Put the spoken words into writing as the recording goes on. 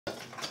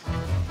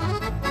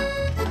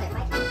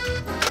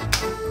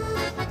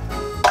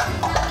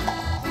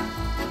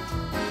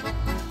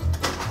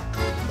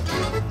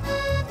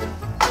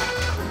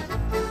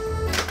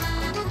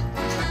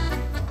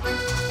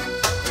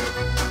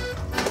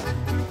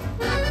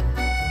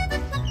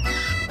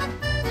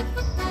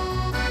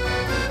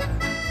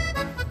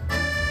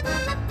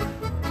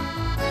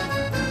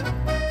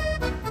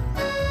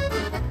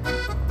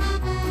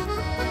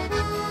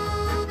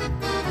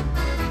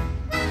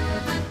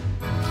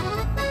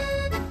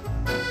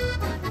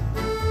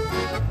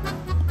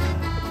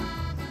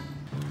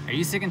Are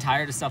you sick and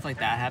tired of stuff like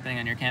that happening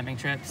on your camping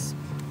trips?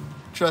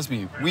 Trust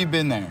me, we've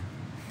been there.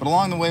 But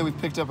along the way, we've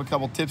picked up a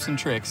couple tips and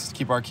tricks to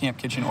keep our camp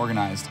kitchen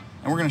organized,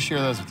 and we're gonna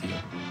share those with you.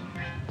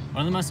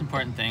 One of the most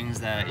important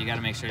things that you gotta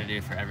make sure to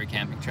do for every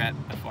camping trip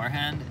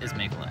beforehand is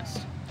make a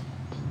list.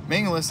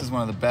 Making a list is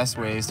one of the best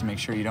ways to make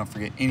sure you don't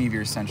forget any of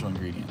your essential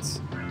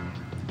ingredients.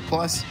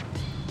 Plus,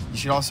 you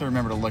should also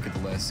remember to look at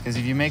the list, because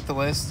if you make the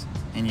list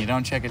and you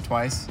don't check it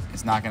twice,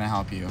 it's not gonna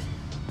help you.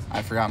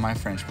 I forgot my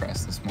French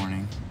press this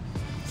morning.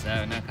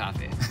 So no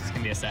coffee. It's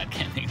gonna be a sad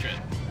camping trip.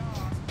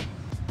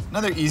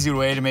 Another easy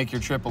way to make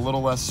your trip a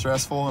little less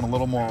stressful and a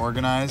little more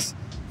organized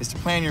is to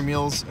plan your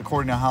meals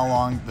according to how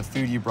long the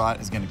food you brought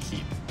is gonna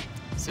keep.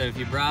 So if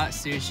you brought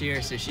sushi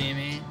or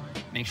sashimi,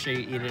 make sure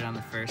you eat it on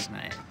the first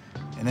night.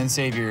 And then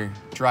save your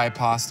dry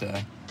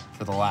pasta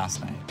for the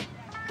last night.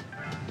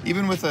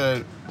 Even with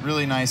a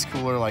really nice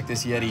cooler like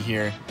this Yeti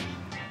here,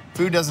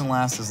 food doesn't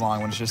last as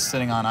long when it's just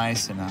sitting on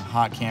ice in a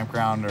hot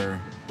campground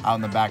or out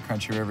in the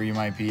backcountry, wherever you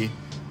might be.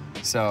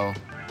 So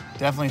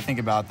definitely think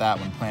about that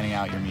when planning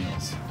out your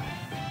meals.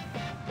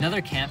 Another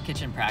camp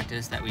kitchen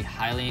practice that we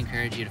highly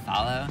encourage you to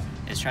follow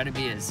is try to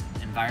be as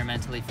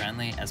environmentally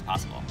friendly as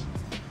possible.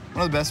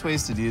 One of the best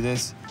ways to do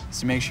this is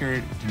to make sure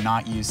to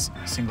not use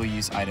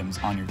single-use items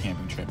on your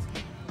camping trip.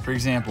 For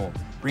example,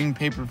 bringing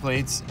paper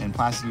plates and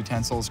plastic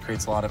utensils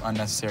creates a lot of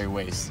unnecessary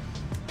waste.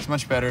 It's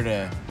much better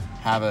to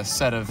have a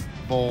set of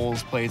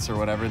bowls, plates, or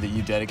whatever that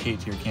you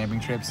dedicate to your camping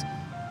trips.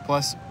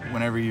 Plus,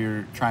 whenever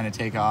you're trying to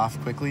take off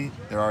quickly,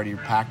 they're already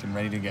packed and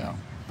ready to go.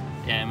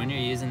 Yeah, and when you're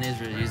using these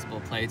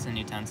reusable plates and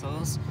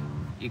utensils,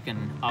 you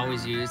can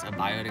always use a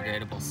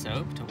biodegradable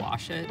soap to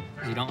wash it,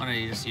 because you don't want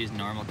to just use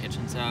normal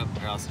kitchen soap,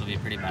 or else it'll be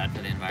pretty bad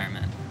for the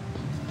environment.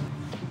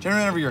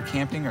 Generally, whenever you're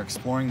camping or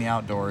exploring the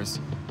outdoors,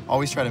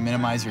 always try to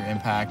minimize your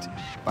impact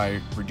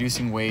by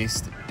reducing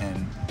waste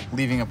and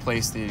leaving a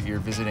place that you're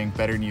visiting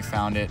better than you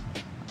found it.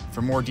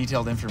 For more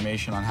detailed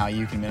information on how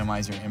you can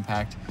minimize your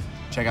impact,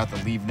 check out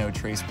the Leave No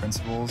Trace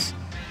principles.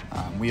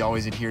 We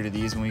always adhere to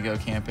these when we go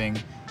camping,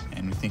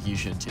 and we think you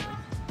should too.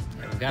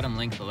 Yeah, we've got them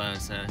linked below,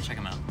 so check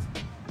them out.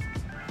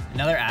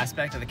 Another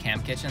aspect of the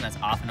camp kitchen that's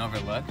often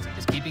overlooked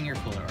is keeping your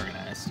cooler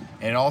organized.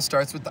 And it all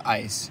starts with the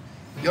ice.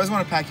 You always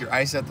want to pack your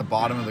ice at the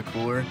bottom of the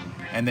cooler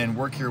and then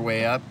work your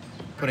way up,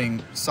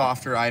 putting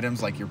softer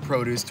items like your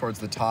produce towards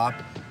the top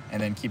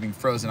and then keeping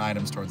frozen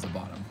items towards the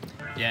bottom.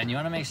 Yeah, and you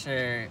want to make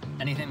sure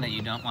anything that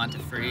you don't want to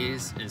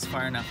freeze is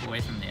far enough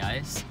away from the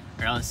ice,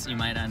 or else you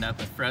might end up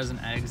with frozen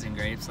eggs and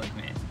grapes like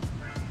me.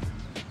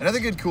 Another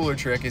good cooler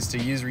trick is to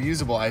use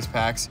reusable ice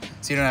packs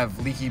so you don't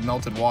have leaky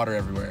melted water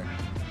everywhere.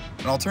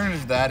 An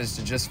alternative to that is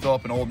to just fill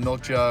up an old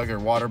milk jug or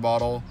water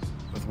bottle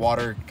with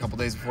water a couple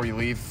days before you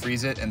leave,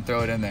 freeze it, and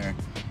throw it in there.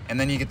 And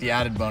then you get the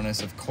added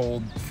bonus of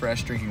cold,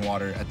 fresh drinking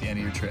water at the end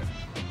of your trip.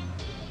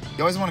 You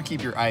always want to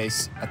keep your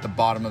ice at the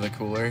bottom of the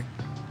cooler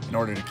in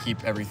order to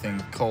keep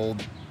everything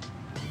cold.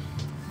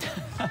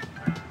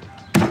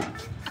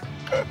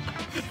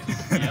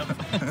 Yep.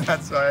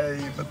 That's why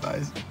you put the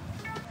ice.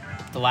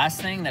 The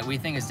last thing that we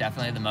think is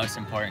definitely the most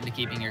important to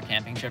keeping your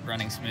camping trip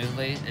running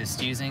smoothly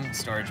is using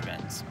storage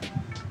bins.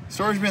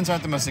 Storage bins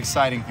aren't the most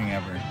exciting thing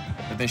ever,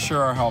 but they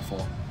sure are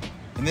helpful.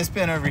 In this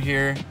bin over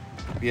here,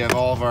 we have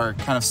all of our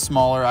kind of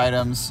smaller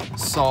items: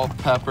 salt,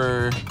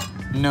 pepper,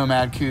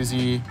 Nomad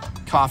koozie,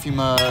 coffee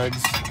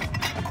mugs,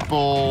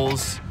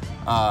 bowls,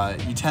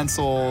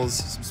 utensils,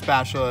 some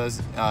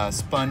spatulas,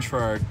 sponge for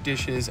our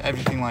dishes,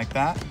 everything like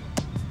that.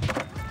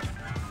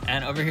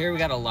 And over here we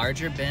got a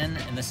larger bin,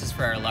 and this is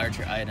for our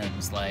larger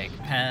items like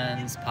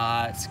pens,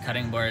 pots,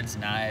 cutting boards,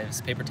 knives,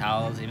 paper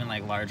towels, even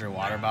like larger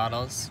water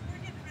bottles.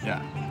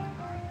 Yeah.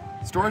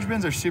 Storage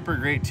bins are super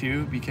great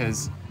too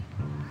because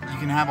you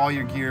can have all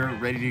your gear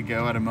ready to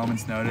go at a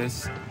moment's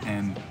notice,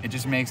 and it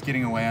just makes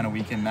getting away on a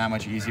weekend that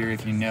much easier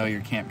if you know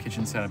your camp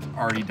kitchen setup's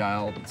already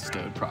dialed and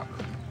stowed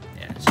properly.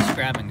 Yeah, it's just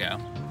grab and go.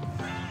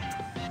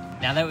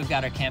 Now that we've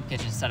got our camp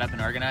kitchen set up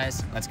and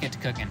organized, let's get to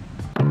cooking.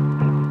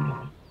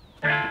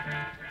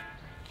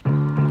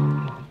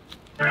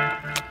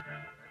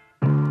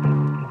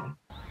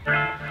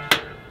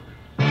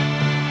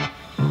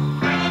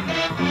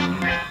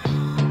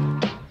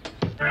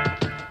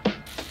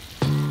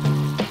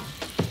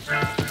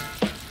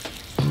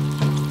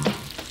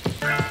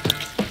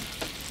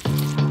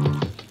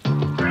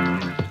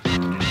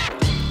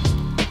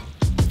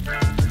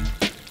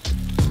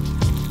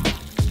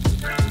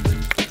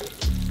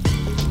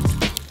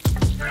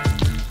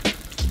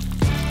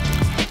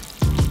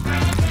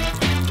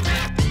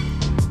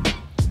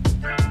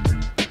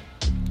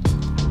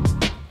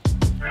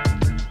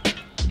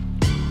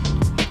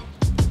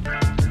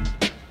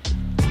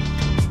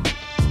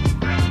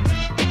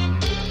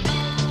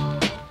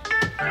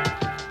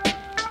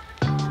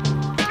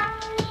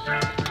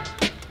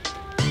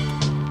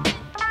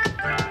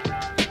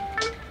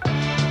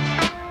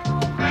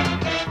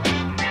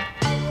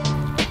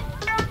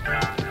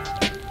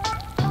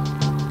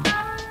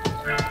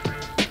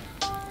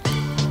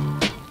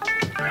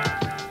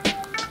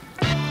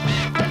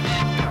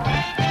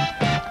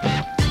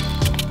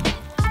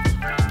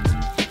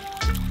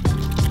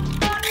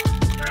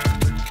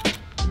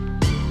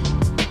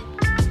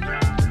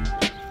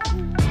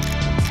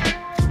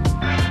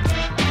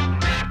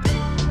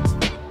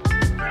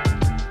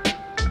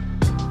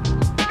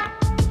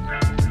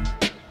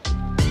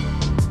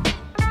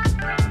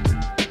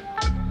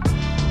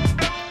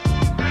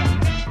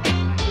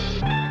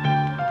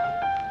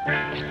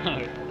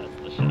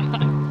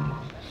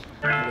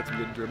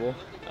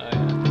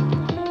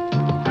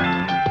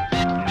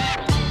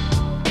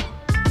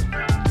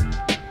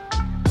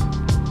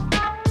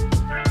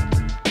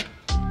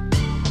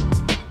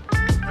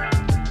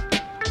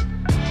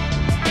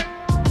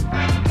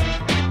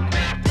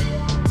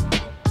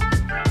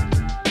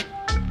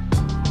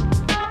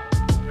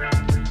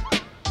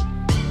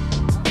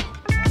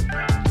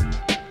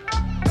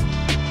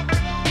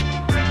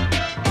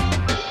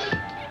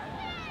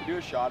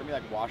 shot of me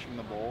like washing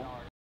the bowl,